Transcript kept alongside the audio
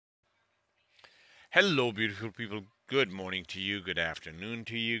Hello, beautiful people. Good morning to you, good afternoon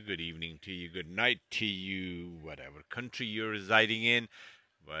to you, good evening to you, good night to you, whatever country you're residing in,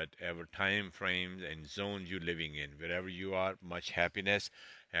 whatever time frames and zones you're living in, wherever you are, much happiness.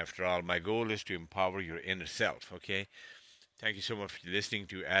 After all, my goal is to empower your inner self, okay? Thank you so much for listening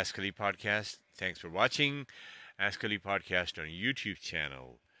to Ask Ali Podcast. Thanks for watching Ask Ali Podcast on YouTube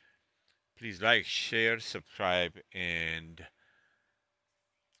channel. Please like, share, subscribe, and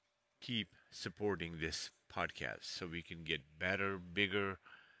keep supporting this podcast so we can get better, bigger,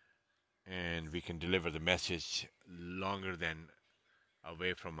 and we can deliver the message longer than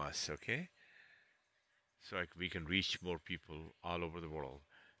away from us, okay? So we can reach more people all over the world.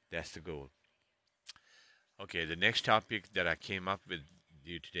 That's the goal. Okay, the next topic that I came up with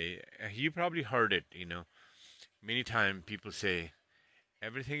you today, you probably heard it, Many times people say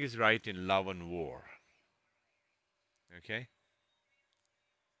everything is right in love and war, okay?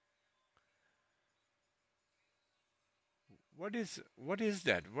 What is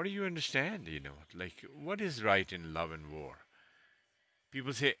that? What do you understand, Like what is right in love and war?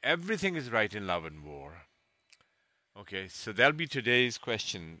 People say everything is right in love and war. Okay, so that'll be today's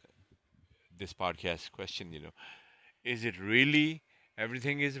question, this podcast question, Is it really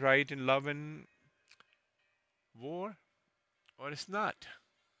everything is right in love and war? Or it's not?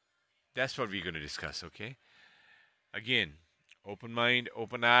 That's what we're going to discuss, okay? Again, open mind,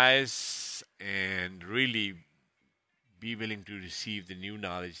 open eyes, and really be willing to receive the new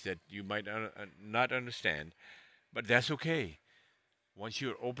knowledge that you might not understand, but that's okay. Once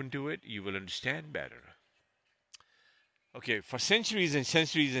you're open to it, you will understand better. Okay, for centuries and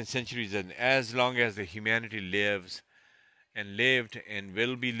centuries and centuries, and as long as the humanity lives and lived and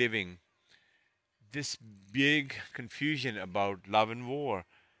will be living, this big confusion about love and war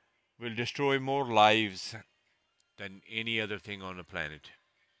will destroy more lives than any other thing on the planet.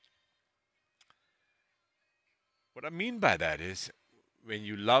 What I mean by that is when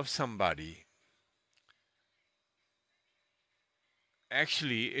you love somebody,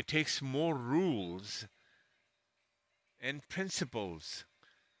 actually, it takes more rules and principles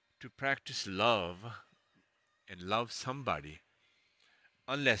to practice love and love somebody,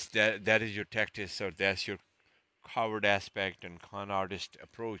 unless that is your tactics or that's your coward aspect and con artist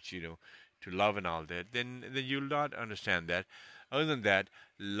approach, to love and all that, then you'll not understand that. Other than that,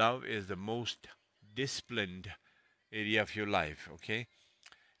 love is the most disciplined area of your life. Okay,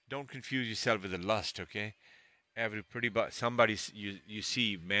 don't confuse yourself with the lust. Okay, every pretty but somebody you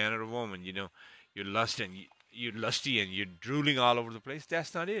see, man or woman, you're you're lusty and you're drooling all over the place.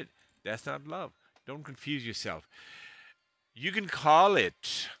 That's not it. That's not love. Don't confuse yourself. You can call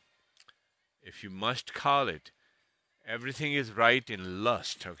it, if you must call it, everything is right in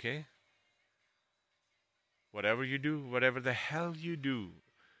lust, okay? Whatever you do, whatever the hell you do,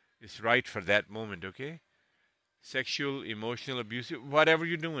 is right for that moment, okay? Sexual, emotional abuse, whatever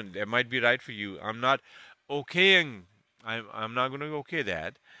you're doing, that might be right for you. I'm not okaying, I'm not going to okay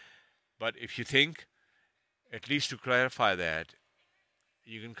that. But if you think, at least to clarify that,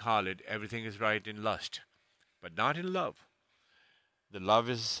 you can call it everything is right in lust, but not in love. The love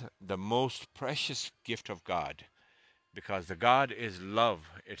is the most precious gift of God because the God is love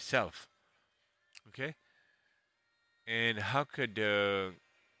itself, okay? And how could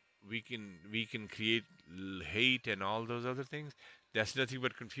we can create hate and all those other things? That's nothing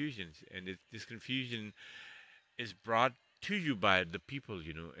but confusion, and this confusion is brought to you by the people,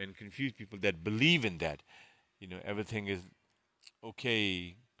 and confused people that believe in that. Everything is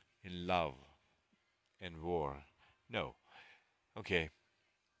okay in love and war. No, okay.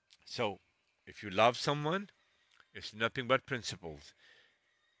 So if you love someone, it's nothing but principles.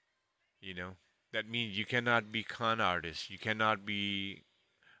 You know that means you cannot be con artist. You cannot be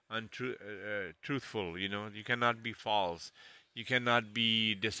truthful. You cannot be false. You cannot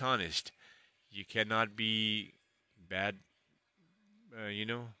be dishonest. You cannot be bad.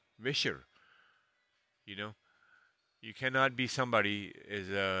 Wisher. You know, you cannot be somebody is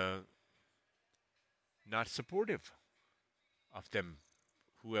not supportive of them,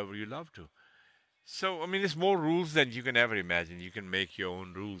 whoever you love to. So I mean, there's more rules than you can ever imagine. You can make your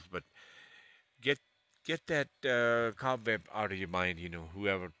own rules, but get get that cobweb out of your mind.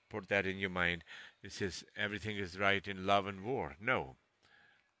 Whoever put that in your mind, it says everything is right in love and war. No,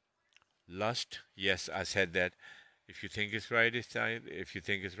 lust. Yes, I said that. If you think it's right, it's right. If you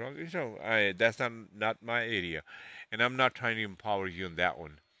think it's wrong, it's wrong. That's not my area, and I'm not trying to empower you in that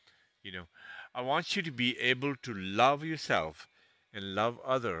one. You know, I want you to be able to love yourself and love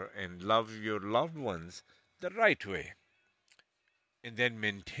other and love your loved ones the right way, and then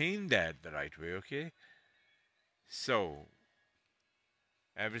maintain that the right way. Okay, so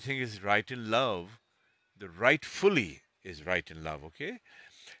everything is right in love. The rightfully is right in love, okay?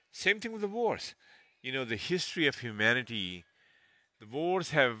 Same thing with the wars. The history of humanity, the wars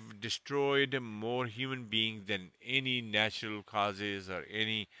have destroyed more human beings than any natural causes or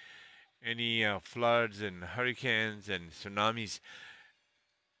any floods and hurricanes and tsunamis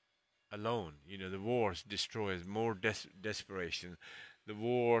alone. The wars destroys more desperation. The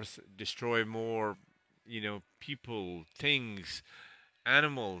wars destroy more, people, things,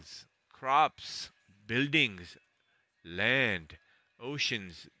 animals, crops, buildings, land,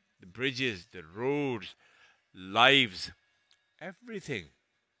 oceans, the bridges, the roads, lives, everything.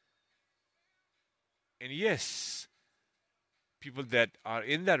 And yes, people that are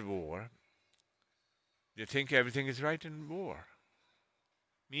in that war, they think everything is right in war.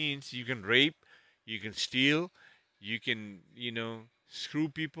 Means you can rape, you can steal, you can, screw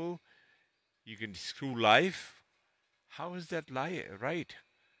people, you can screw life. How is that right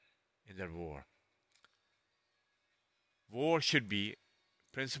in that war? War should be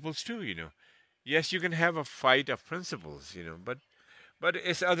principles too. Yes, you can have a fight of principles, but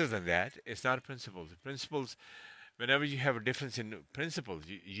it's other than that. It's not principles. The principles, whenever you have a difference in principles,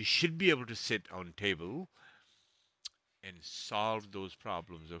 you should be able to sit on table and solve those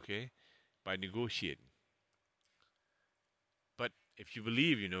problems, okay, by negotiating. But if you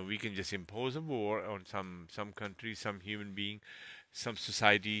believe, we can just impose a war on some country, some human being, some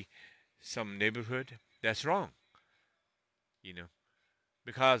society, some neighborhood, that's wrong, you know,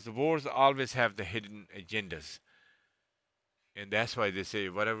 because the wars always have the hidden agendas, and that's why they say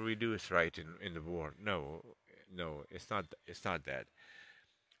whatever we do is right in the war. No, no, it's not. It's not that.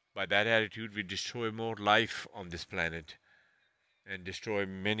 By that attitude, we destroy more life on this planet and destroy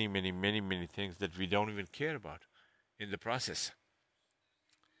many, many, many, many things that we don't even care about in the process.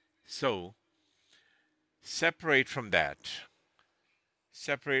 So, separate from that.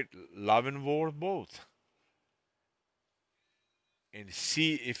 Separate love and war both and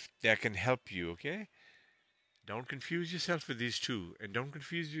see if that can help you, okay? Don't confuse yourself with these two and don't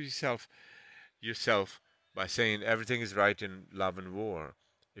confuse yourself by saying everything is right in love and war.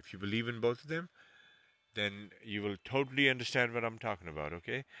 If you believe in both of them, then you will totally understand what I'm talking about,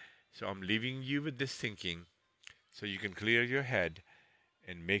 okay? So I'm leaving you with this thinking so you can clear your head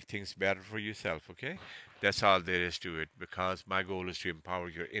and make things better for yourself, okay? That's all there is to it because my goal is to empower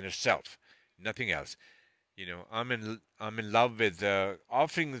your inner self, nothing else. I'm in love with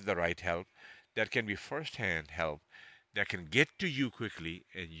offering the right help that can be first-hand help that can get to you quickly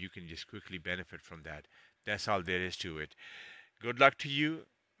and you can just quickly benefit from that. That's all there is to it. Good luck to you.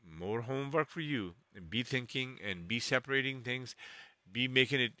 More homework for you. Be thinking and be separating things. Be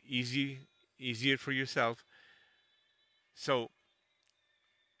making it easier for yourself. So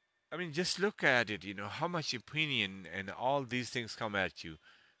just look at it, how much opinion and all these things come at you.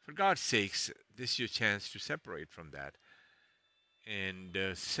 For God's sakes, this is your chance to separate from that. And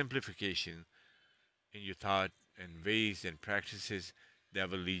simplification in your thought and ways and practices that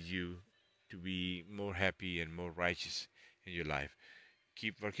will lead you to be more happy and more righteous in your life.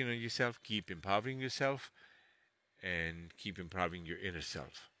 Keep working on yourself, keep empowering yourself, and keep empowering your inner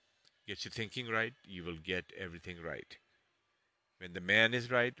self. Get your thinking right, you will get everything right. When the man is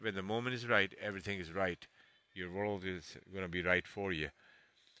right, when the moment is right, everything is right. Your world is going to be right for you.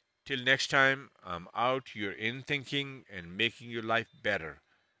 Till next time, I'm out. You're in thinking and making your life better.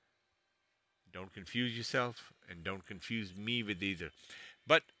 Don't confuse yourself and don't confuse me with either.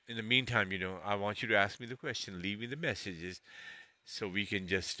 But in the meantime, I want you to ask me the question, leave me the messages so we can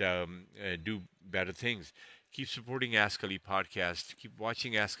just do better things. Keep supporting Ask Ali Podcast. Keep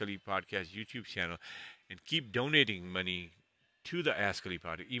watching Ask Ali Podcast YouTube channel and keep donating money to the Ask Ali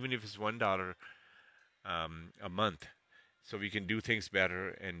Podcast, even if it's $1 a month, so we can do things better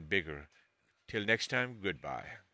and bigger. Till next time, goodbye.